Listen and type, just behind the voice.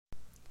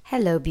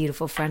Hello,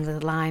 beautiful friend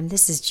with Lyme.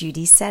 This is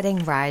Judy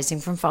Setting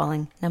Rising from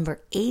Falling, number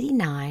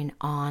 89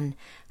 on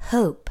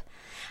Hope.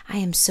 I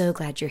am so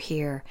glad you're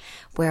here,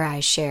 where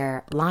I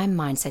share Lyme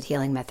mindset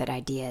healing method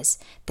ideas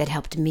that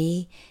helped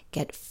me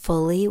get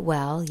fully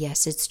well,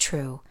 yes, it's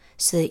true,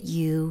 so that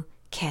you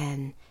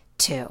can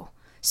too.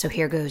 So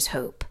here goes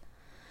hope.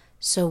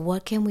 So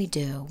what can we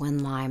do when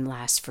Lyme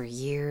lasts for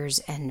years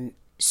and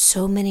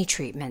so many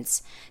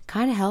treatments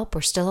kind of help, we're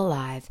still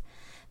alive,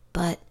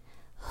 but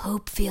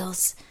hope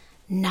feels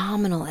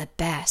nominal at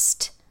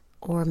best,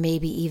 or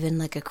maybe even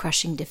like a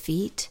crushing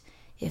defeat?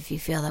 If you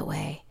feel that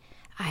way,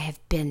 I have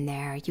been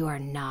there. You are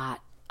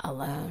not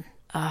alone.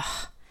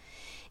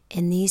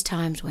 In these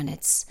times when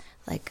it's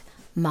like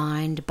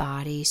mind,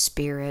 body,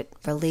 spirit,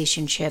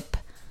 relationship,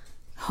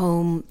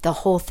 home, the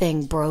whole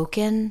thing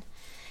broken,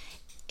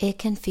 it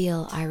can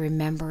feel, I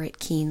remember it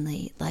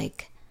keenly,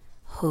 like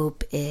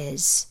hope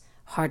is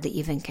hardly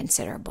even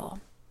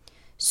considerable.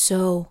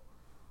 So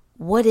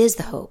what is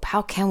the hope?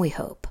 How can we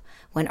hope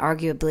when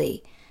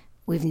arguably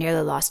we've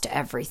nearly lost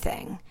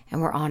everything and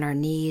we're on our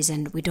knees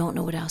and we don't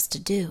know what else to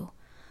do?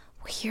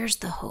 Well, here's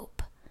the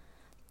hope.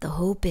 The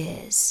hope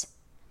is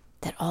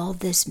that all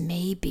this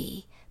may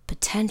be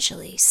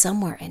potentially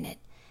somewhere in it,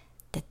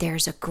 that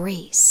there's a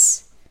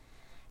grace,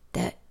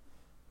 that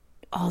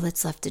all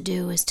that's left to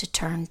do is to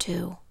turn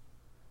to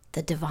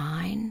the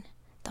divine,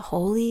 the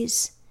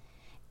holies,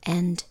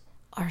 and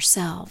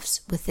ourselves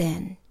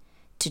within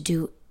to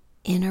do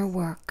inner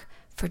work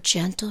for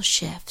gentle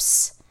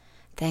shifts,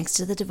 thanks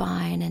to the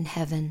divine and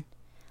heaven,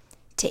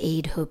 to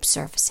aid hope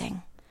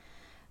surfacing.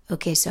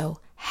 Okay, so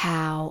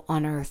how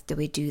on earth do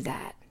we do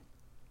that?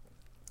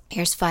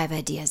 Here's 5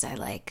 ideas I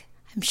like.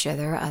 I'm sure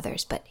there are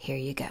others, but here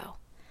you go.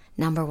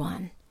 Number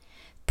 1,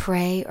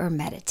 pray or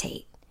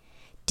meditate.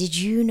 Did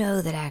you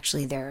know that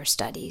actually there are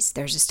studies?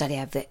 There's a study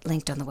I've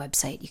linked on the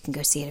website. You can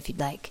go see it if you'd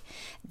like,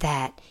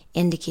 that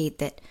indicate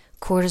that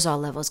cortisol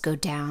levels go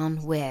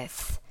down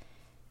with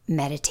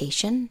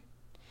meditation.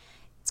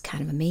 It's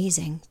kind of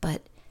amazing,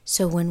 but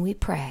so when we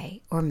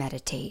pray or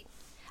meditate,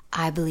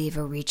 I believe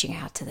we're reaching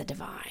out to the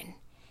divine.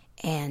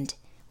 And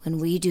when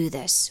we do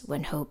this,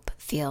 when hope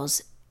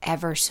feels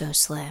ever so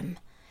slim,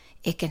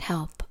 it can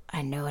help.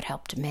 I know it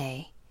helped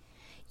me.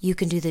 You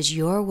can do this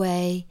your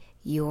way,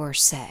 your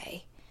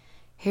say.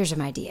 Here's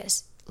some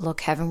ideas.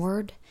 Look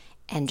heavenward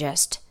and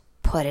just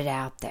put it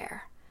out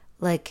there.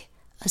 Like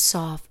a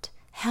soft,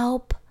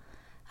 help,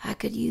 I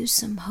could use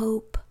some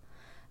hope.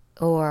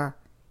 Or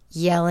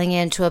yelling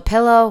into a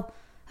pillow,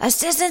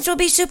 assistance would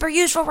be super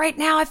useful right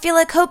now. I feel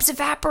like hope's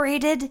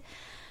evaporated.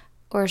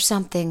 Or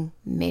something,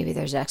 maybe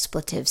there's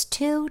expletives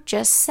too.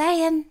 Just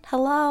saying,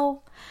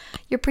 hello,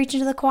 you're preaching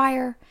to the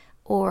choir.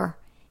 Or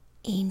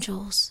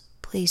angels,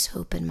 please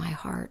hope in my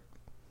heart.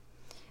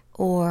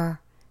 Or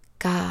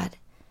God,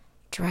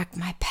 direct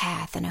my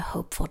path in a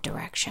hopeful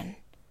direction.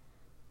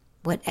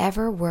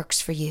 Whatever works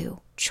for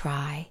you,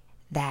 try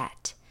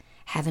that.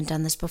 Haven't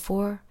done this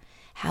before?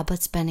 How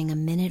about spending a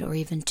minute or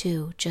even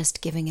 2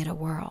 just giving it a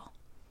whirl?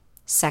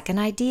 Second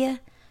idea,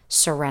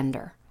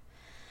 surrender.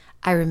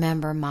 I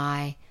remember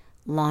my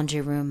laundry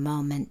room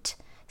moment,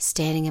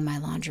 standing in my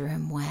laundry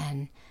room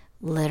when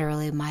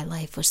literally my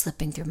life was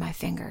slipping through my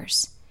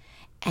fingers,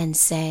 and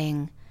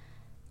saying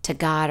to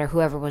God or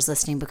whoever was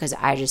listening, because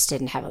I just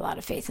didn't have a lot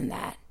of faith in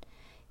that,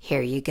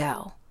 here you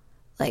go.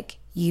 Like,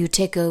 you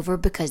take over,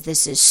 because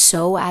this is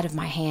so out of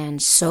my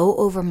hands, so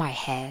over my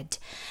head.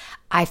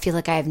 I feel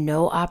like I have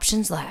no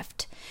options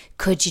left.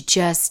 Could you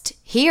just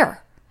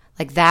hear?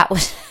 Like that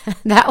was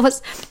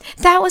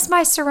that was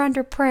my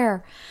surrender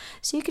prayer.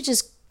 So you could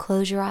just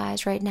close your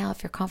eyes right now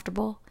if you're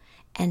comfortable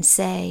and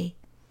say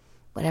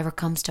whatever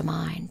comes to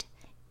mind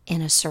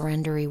in a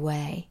surrendery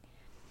way.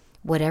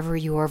 Whatever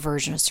your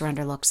version of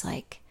surrender looks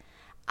like.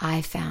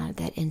 I found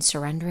that in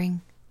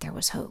surrendering, there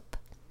was hope.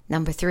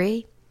 Number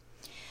 3,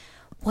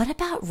 what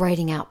about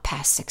writing out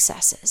past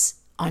successes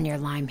on your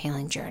Lyme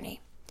healing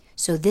journey?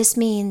 So this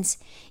means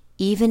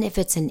even if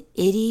it's an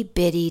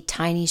itty-bitty,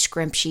 tiny,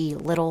 scrimpshy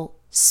little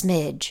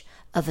smidge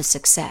of a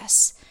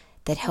success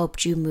that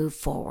helped you move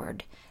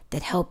forward,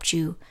 that helped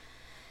you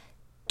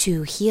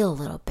to heal a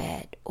little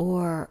bit,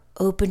 or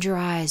opened your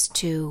eyes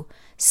to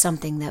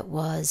something that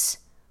was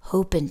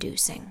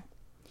hope-inducing.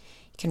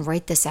 You can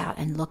write this out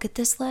and look at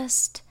this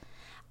list.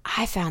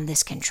 I found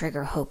this can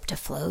trigger hope to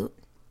float.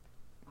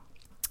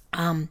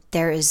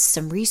 There is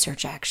some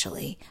research,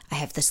 actually. I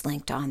have this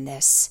linked on the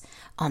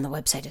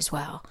website as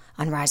well,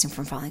 on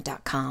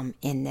risingfromfalling.com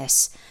in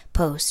this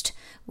post,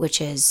 which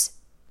is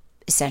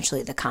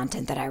essentially the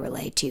content that I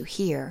relay to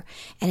here.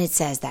 And it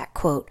says that,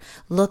 quote,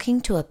 looking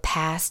to a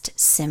past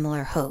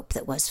similar hope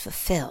that was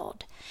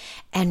fulfilled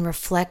and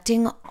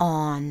reflecting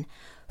on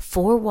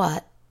for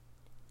what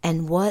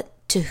and what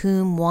to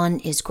whom one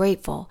is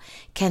grateful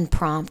can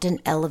prompt an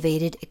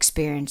elevated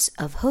experience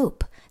of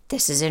hope.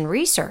 This is in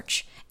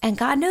research. And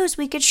God knows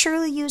we could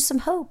surely use some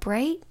hope,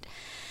 right?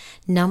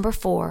 Number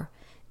 4,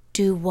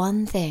 do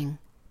one thing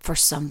for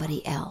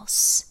somebody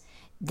else.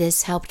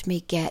 This helped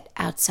me get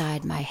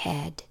outside my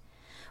head.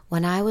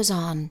 When I was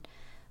on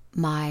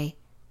my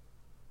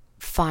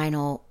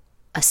final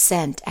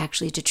ascent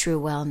actually to true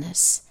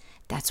wellness.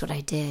 That's what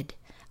I did.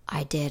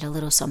 I did a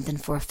little something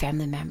for a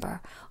family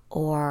member,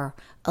 or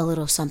a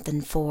little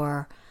something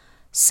for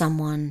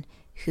someone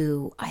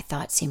who I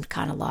thought seemed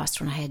kind of lost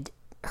when I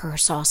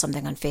saw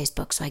something on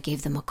Facebook, so I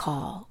gave them a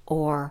call,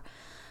 or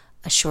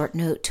a short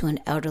note to an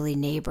elderly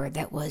neighbor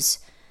that was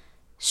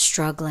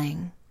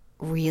struggling,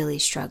 really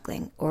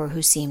struggling, or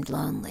who seemed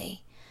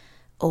lonely,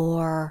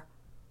 or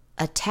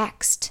a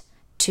text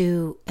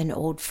to an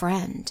old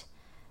friend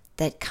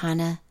that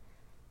kind of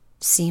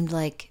seemed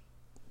like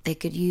they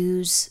could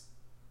use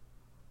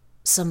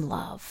some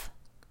love.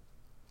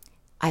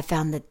 I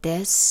found that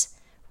this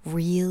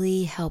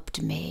really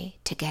helped me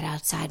to get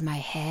outside my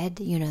head,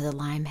 the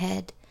Lyme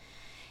head,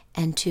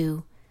 and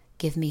to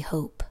give me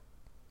hope.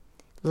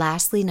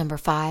 Lastly, number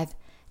 5,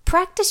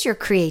 practice your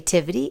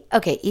creativity.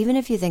 Okay, even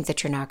if you think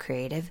that you're not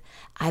creative,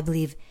 I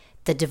believe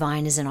the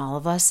divine is in all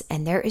of us,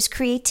 and there is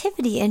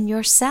creativity in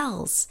your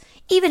cells,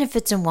 even if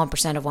it's in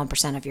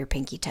 1% of your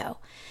pinky toe.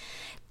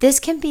 This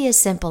can be as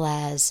simple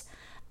as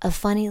a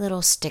funny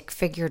little stick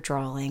figure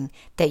drawing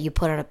that you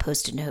put on a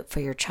Post-it note for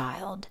your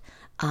child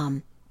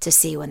to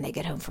see when they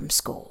get home from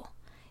school.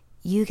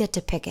 You get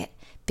to pick it,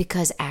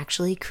 because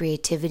actually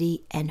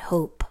creativity and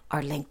hope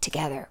are linked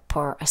together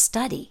for a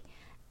study.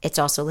 It's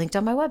also linked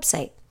on my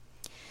website.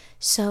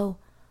 So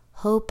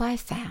hope, I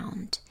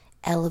found,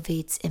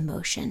 elevates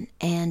emotion.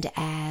 And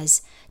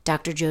as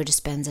Dr. Joe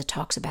Dispenza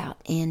talks about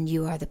in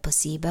You Are the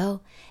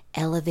Placebo,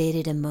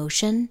 elevated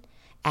emotion,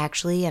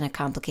 actually in a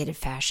complicated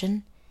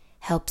fashion,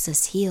 helps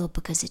us heal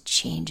because it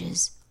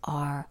changes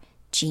our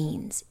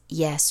genes.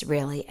 Yes,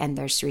 really, and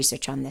there's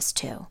research on this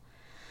too.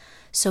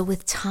 So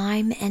with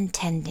time and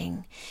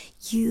tending,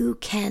 you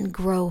can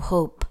grow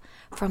hope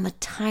from a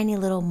tiny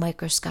little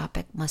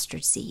microscopic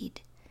mustard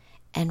seed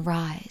and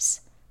rise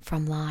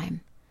from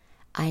Lyme.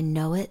 I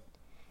know it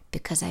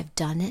because I've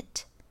done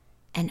it,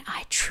 and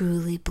I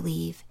truly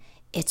believe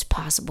it's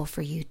possible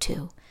for you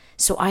too.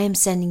 So I am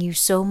sending you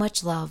so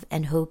much love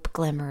and hope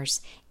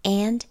glimmers.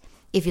 And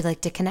if you'd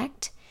like to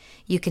connect,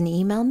 you can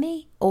email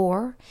me,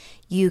 or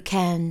you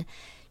can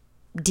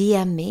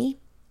DM me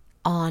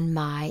on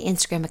my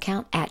Instagram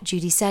account at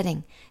Judy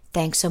Setting.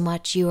 Thanks so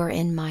much. You are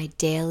in my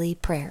daily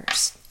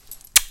prayers.